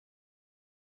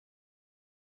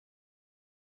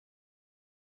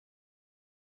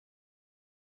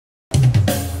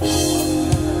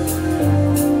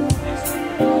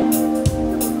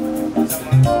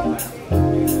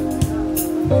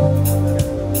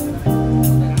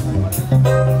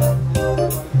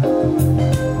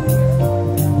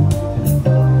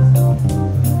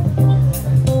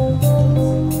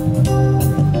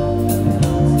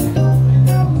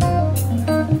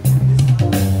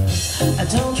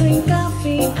drink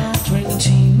coffee, I drink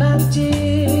tea, my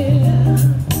dear.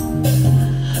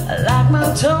 I like my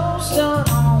toast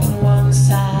on one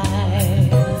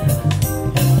side.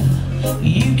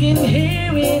 You can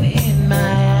hear it in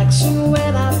my accent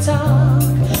when I talk.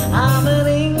 I'm an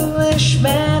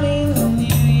Englishman in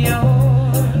New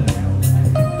York.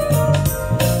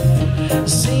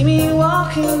 See me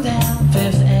walking down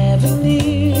Fifth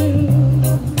Avenue,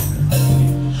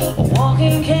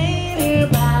 walking cane here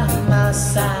by my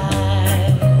side.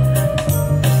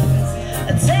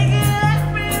 I take it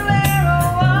everywhere I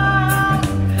walk.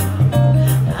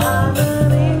 I'm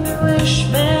an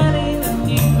Englishman in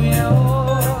New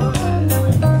York.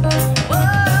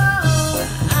 Whoa,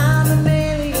 I'm an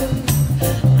alien,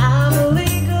 I'm a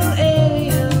legal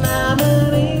alien. I'm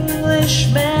an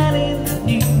Englishman in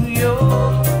New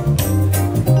York.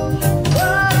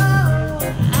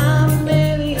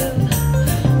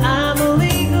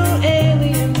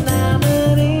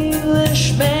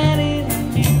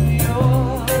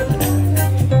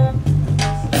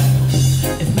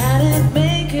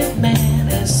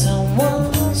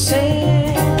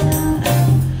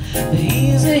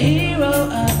 He's a hero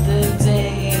of the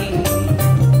day.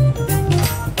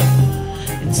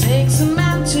 It takes a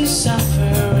man to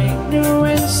suffer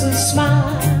ignorance and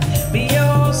smile. Be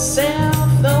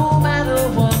yourself no matter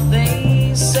what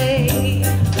they say.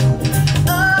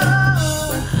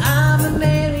 Oh, I'm an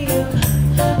alien,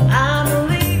 I'm a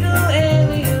legal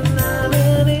alien. I'm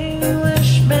an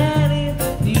Englishman in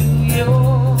New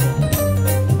York.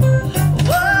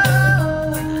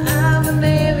 Whoa, I'm an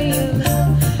alien,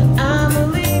 I'm a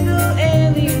legal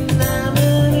alien. I'm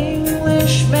an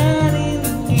Englishman in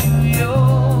New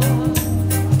York.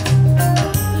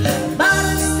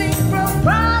 Modesty,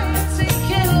 propriety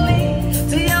can lead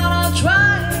to your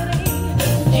notoriety.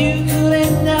 You could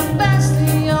end up as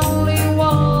the only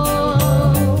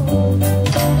one.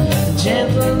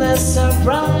 Gentleness,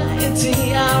 sobriety,